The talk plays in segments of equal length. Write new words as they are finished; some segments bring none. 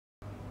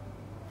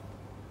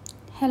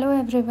Hello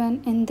everyone,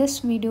 in this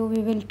video we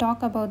will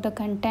talk about the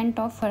content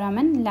of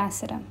foramen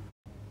lacerum.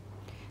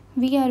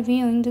 We are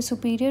viewing the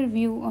superior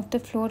view of the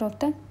floor of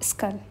the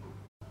skull.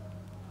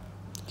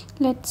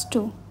 Let's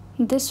do.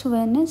 This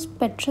one is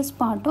petrous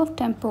part of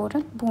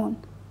temporal bone.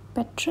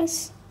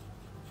 Petrous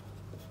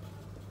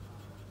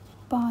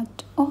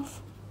part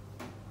of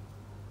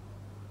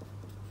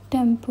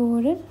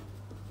temporal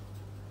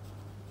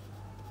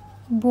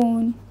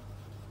bone.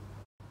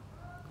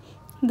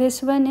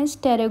 This one is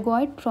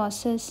pterygoid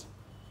process.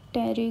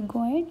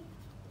 Pterygoid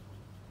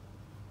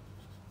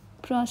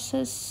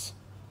process.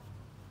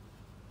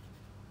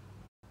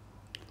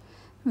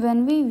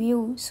 When we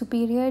view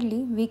superiorly,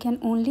 we can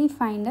only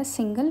find a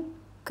single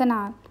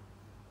canal.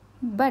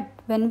 But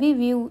when we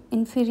view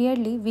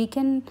inferiorly, we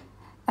can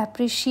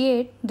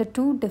appreciate the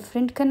two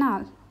different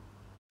canals.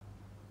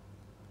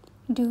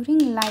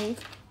 During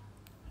life,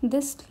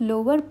 this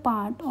lower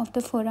part of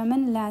the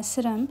foramen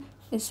lacerum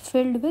is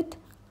filled with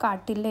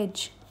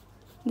cartilage.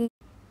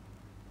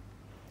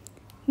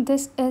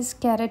 This is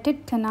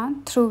carotid canal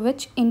through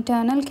which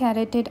internal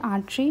carotid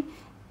artery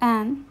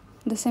and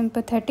the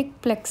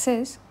sympathetic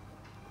plexus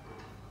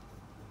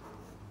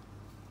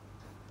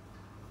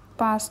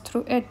pass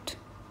through it.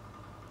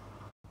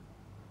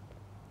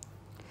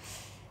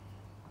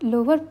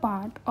 Lower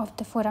part of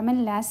the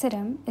foramen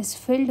lacerum is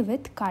filled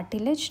with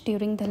cartilage.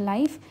 During the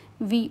life,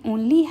 we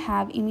only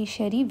have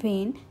emissary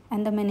vein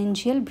and the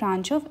meningeal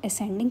branch of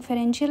ascending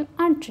pharyngeal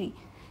artery.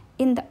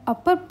 In the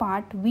upper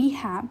part, we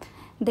have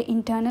the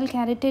internal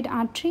carotid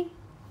artery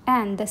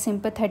and the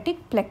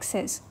sympathetic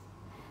plexus.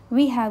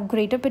 We have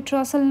greater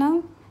petrosal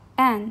nerve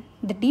and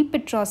the deep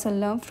petrosal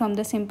nerve from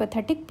the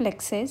sympathetic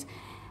plexus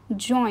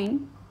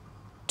join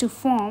to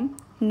form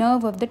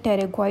nerve of the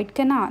pterygoid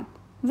canal,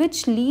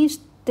 which leaves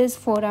this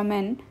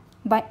foramen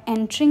by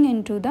entering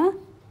into the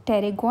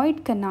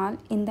pterygoid canal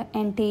in the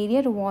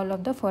anterior wall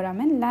of the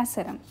foramen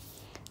lacerum.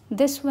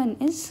 This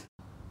is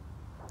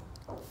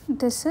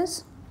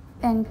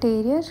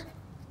anterior,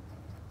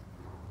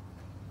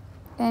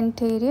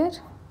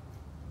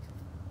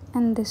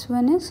 and this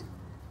one is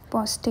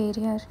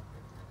posterior.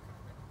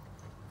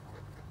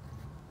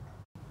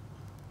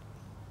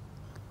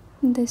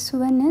 This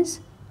one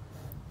is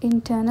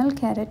internal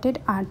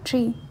carotid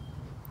artery,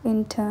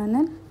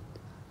 internal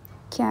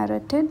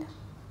carotid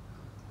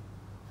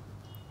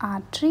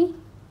artery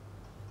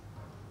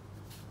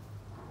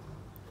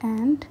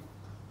and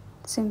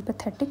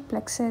sympathetic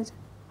plexus,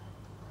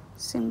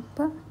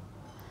 sympathetic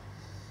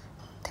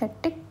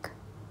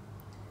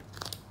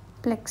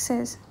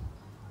plexus.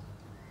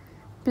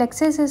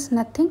 Plexus is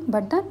nothing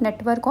but the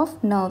network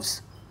of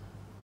nerves.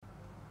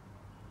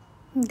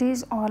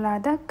 These all are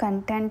the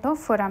content of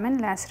foramen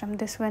lacerum.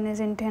 This one is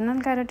internal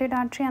carotid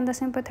artery and the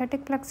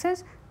sympathetic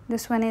plexus.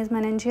 This one is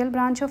meningeal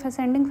branch of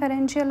ascending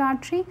pharyngeal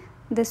artery.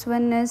 This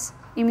one is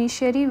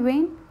emissary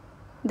vein.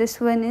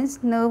 This one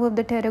is nerve of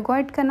the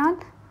pterygoid canal,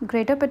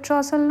 greater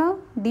petrosal nerve,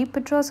 deep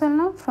petrosal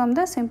nerve from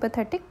the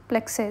sympathetic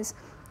plexus.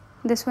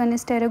 This one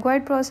is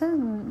pterygoid process.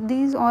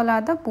 These all are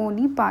the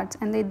bony parts,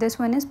 and this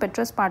one is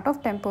petrous part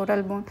of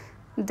temporal bone.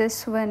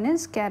 This one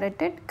is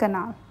carotid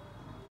canal.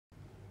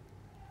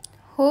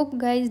 Hope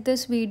guys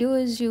this video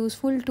is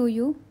useful to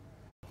you.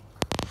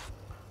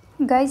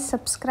 Guys,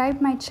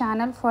 subscribe my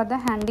channel for the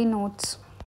handy notes.